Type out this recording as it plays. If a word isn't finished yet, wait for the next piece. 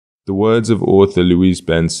The words of author Louise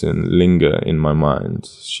Benson linger in my mind.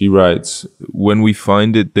 She writes, "When we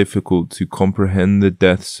find it difficult to comprehend the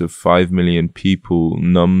deaths of 5 million people,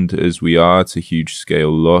 numbed as we are to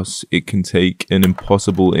huge-scale loss, it can take an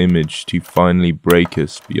impossible image to finally break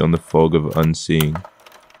us beyond the fog of unseeing."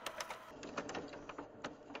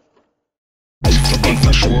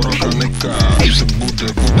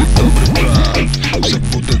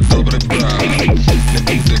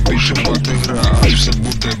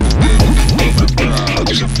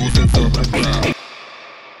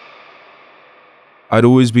 I'd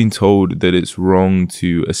always been told that it's wrong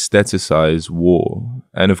to aestheticize war,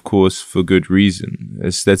 and of course for good reason.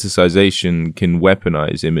 Aestheticization can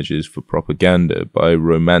weaponize images for propaganda by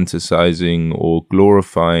romanticizing or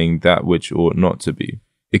glorifying that which ought not to be.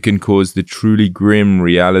 It can cause the truly grim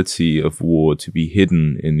reality of war to be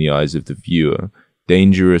hidden in the eyes of the viewer,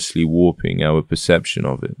 dangerously warping our perception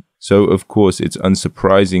of it. So, of course, it's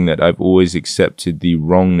unsurprising that I've always accepted the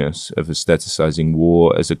wrongness of aestheticizing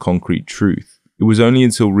war as a concrete truth. It was only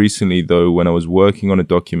until recently, though, when I was working on a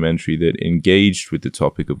documentary that engaged with the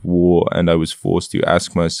topic of war, and I was forced to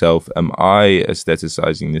ask myself, am I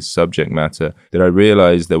aestheticizing this subject matter, that I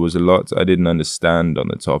realized there was a lot I didn't understand on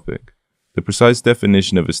the topic. The precise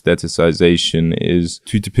definition of aestheticization is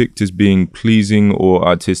to depict as being pleasing or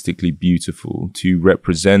artistically beautiful, to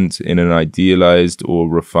represent in an idealized or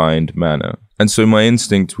refined manner. And so my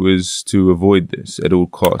instinct was to avoid this at all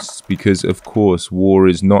costs, because of course war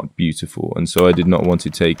is not beautiful, and so I did not want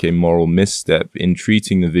to take a moral misstep in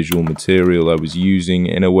treating the visual material I was using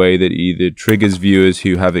in a way that either triggers viewers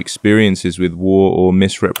who have experiences with war or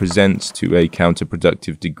misrepresents to a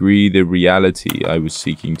counterproductive degree the reality I was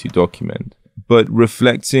seeking to document. But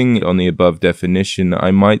reflecting on the above definition,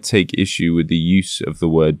 I might take issue with the use of the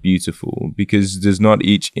word beautiful, because does not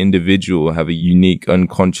each individual have a unique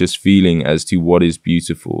unconscious feeling as to what is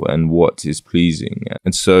beautiful and what is pleasing?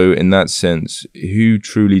 And so, in that sense, who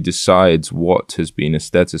truly decides what has been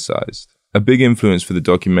aestheticized? A big influence for the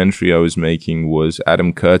documentary I was making was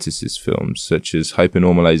Adam Curtis's films, such as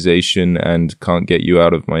Hypernormalisation and Can't Get You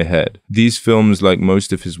Out of My Head. These films, like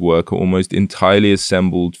most of his work, are almost entirely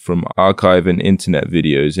assembled from archive and internet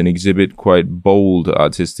videos and exhibit quite bold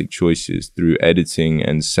artistic choices through editing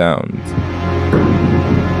and sound.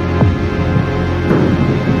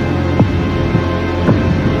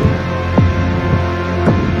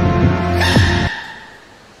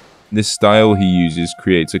 This style he uses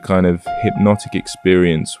creates a kind of hypnotic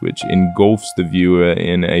experience which engulfs the viewer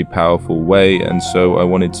in a powerful way, and so I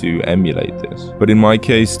wanted to emulate this. But in my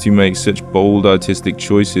case, to make such bold artistic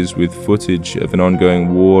choices with footage of an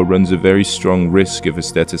ongoing war runs a very strong risk of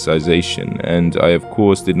aestheticization, and I of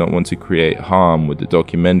course did not want to create harm with the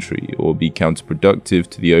documentary or be counterproductive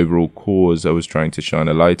to the overall cause I was trying to shine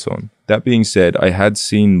a light on. That being said, I had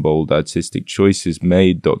seen bold artistic choices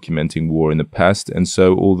made documenting war in the past, and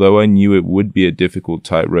so although I knew it would be a difficult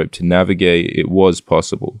tightrope to navigate, it was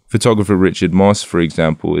possible. Photographer Richard Mosse, for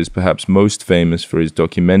example, is perhaps most famous for his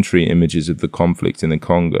documentary images of the conflict in the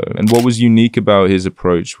Congo, and what was unique about his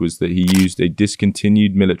approach was that he used a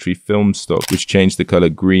discontinued military film stock which changed the color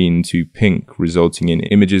green to pink, resulting in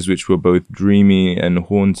images which were both dreamy and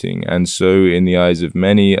haunting, and so, in the eyes of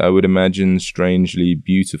many, I would imagine strangely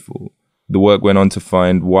beautiful. The work went on to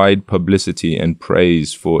find wide publicity and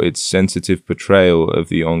praise for its sensitive portrayal of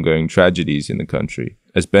the ongoing tragedies in the country.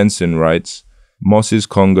 As Benson writes, Mosse's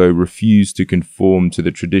Congo refused to conform to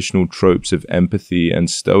the traditional tropes of empathy and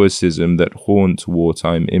stoicism that haunt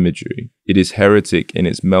wartime imagery. It is heretic in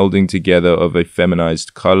its melding together of a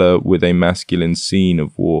feminized color with a masculine scene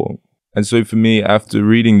of war. And so for me, after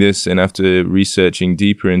reading this and after researching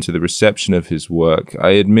deeper into the reception of his work, I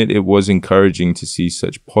admit it was encouraging to see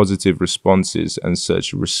such positive responses and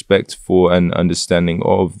such respect for and understanding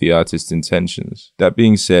of the artist's intentions. That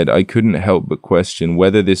being said, I couldn't help but question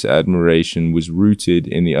whether this admiration was rooted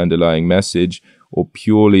in the underlying message or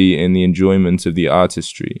purely in the enjoyment of the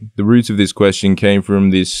artistry. The root of this question came from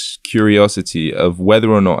this curiosity of whether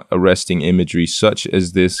or not arresting imagery such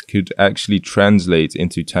as this could actually translate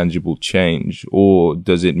into tangible change, or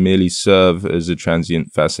does it merely serve as a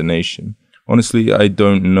transient fascination? Honestly, I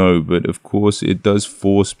don't know, but of course it does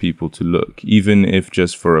force people to look, even if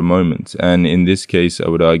just for a moment, and in this case I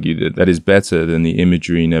would argue that that is better than the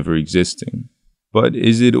imagery never existing. But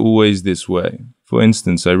is it always this way? For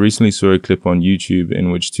instance, I recently saw a clip on YouTube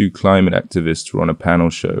in which two climate activists were on a panel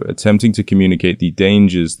show attempting to communicate the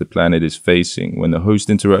dangers the planet is facing when the host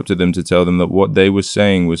interrupted them to tell them that what they were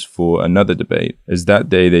saying was for another debate, as that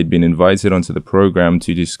day they'd been invited onto the program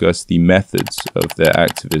to discuss the methods of their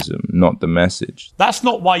activism, not the message. That's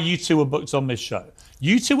not why you two were booked on this show.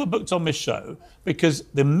 You two were booked on this show because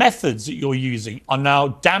the methods that you're using are now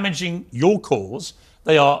damaging your cause.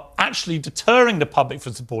 They are actually deterring the public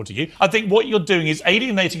from supporting you. I think what you're doing is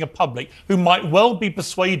alienating a public who might well be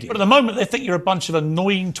persuaded. But at the moment, they think you're a bunch of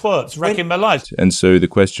annoying twerps wrecking their lives. And so the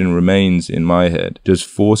question remains in my head, does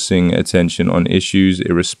forcing attention on issues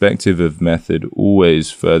irrespective of method always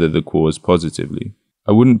further the cause positively?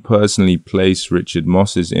 I wouldn't personally place Richard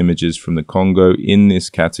Mosse's images from the Congo in this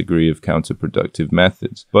category of counterproductive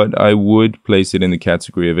methods, but I would place it in the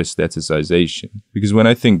category of aestheticization. Because when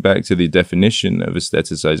I think back to the definition of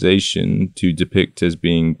aestheticization, to depict as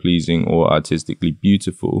being pleasing or artistically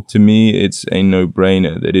beautiful, to me it's a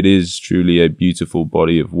no-brainer that it is truly a beautiful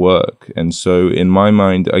body of work. And so in my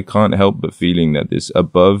mind, I can't help but feeling that this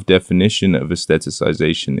above definition of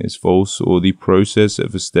aestheticization is false, or the process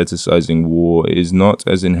of aestheticizing war is not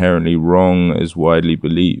as inherently wrong as widely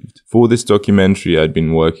believed. For this documentary I'd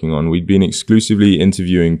been working on, we'd been exclusively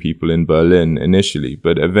interviewing people in Berlin initially,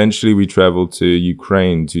 but eventually we traveled to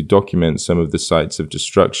Ukraine to document some of the sites of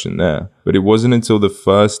destruction there. But it wasn't until the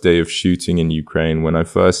first day of shooting in Ukraine, when I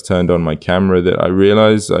first turned on my camera, that I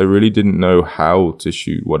realized I really didn't know how to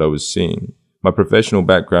shoot what I was seeing. My professional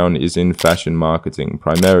background is in fashion marketing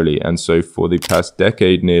primarily, and so for the past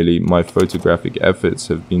decade nearly, my photographic efforts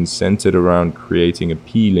have been centered around creating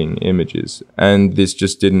appealing images, and this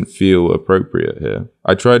just didn't feel appropriate here.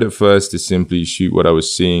 I tried at first to simply shoot what I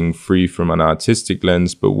was seeing free from an artistic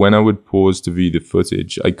lens, but when I would pause to view the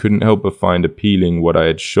footage, I couldn't help but find appealing what I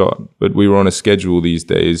had shot. But we were on a schedule these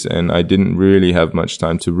days, and I didn't really have much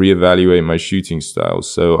time to reevaluate my shooting style,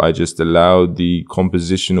 so I just allowed the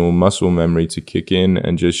compositional muscle memory to kick in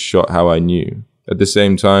and just shot how I knew. At the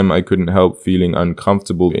same time, I couldn't help feeling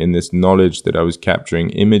uncomfortable in this knowledge that I was capturing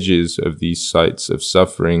images of these sites of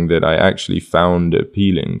suffering that I actually found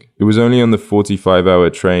appealing. It was only on the 45-hour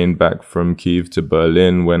train back from Kiev to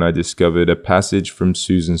Berlin when I discovered a passage from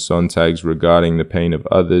Susan Sontag's regarding the pain of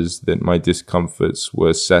others that my discomforts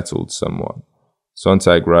were settled somewhat.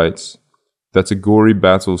 Sontag writes that a gory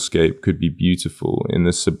battlescape could be beautiful in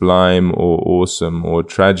the sublime or awesome or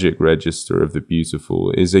tragic register of the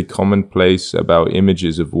beautiful is a commonplace about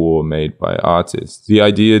images of war made by artists. The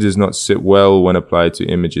idea does not sit well when applied to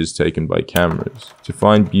images taken by cameras. To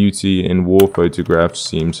find beauty in war photographs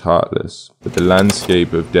seems heartless, but the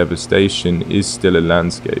landscape of devastation is still a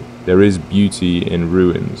landscape. There is beauty in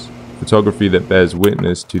ruins. Photography that bears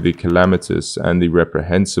witness to the calamitous and the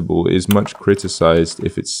reprehensible is much criticized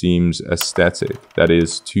if it seems aesthetic, that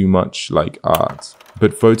is, too much like art.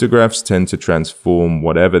 But photographs tend to transform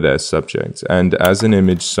whatever their subject, and as an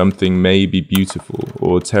image something may be beautiful,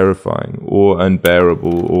 or terrifying, or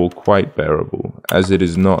unbearable, or quite bearable, as it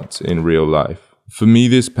is not in real life. For me,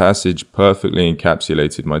 this passage perfectly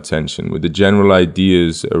encapsulated my tension with the general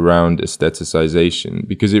ideas around aestheticization,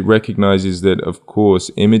 because it recognizes that, of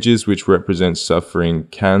course, images which represent suffering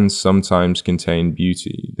can sometimes contain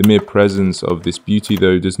beauty. The mere presence of this beauty,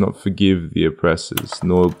 though, does not forgive the oppressors,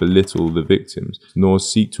 nor belittle the victims, nor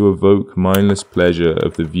seek to evoke mindless pleasure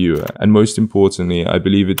of the viewer. And most importantly, I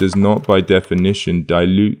believe it does not by definition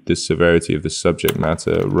dilute the severity of the subject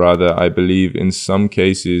matter. Rather, I believe in some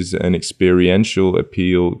cases an experiential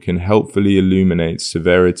appeal can helpfully illuminate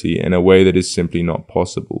severity in a way that is simply not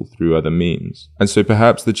possible through other means. And so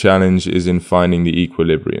perhaps the challenge is in finding the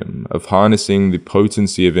equilibrium, of harnessing the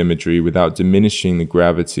potency of imagery without diminishing the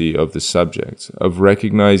gravity of the subject, of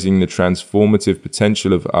recognizing the transformative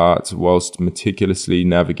potential of art whilst meticulously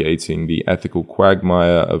navigating the ethical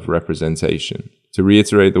quagmire of representation. To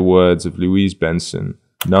reiterate the words of Louise Benson,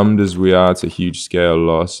 numbed as we are to huge-scale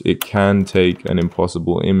loss, it can take an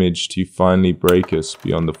impossible image to finally break us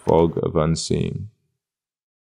beyond the fog of unseeing.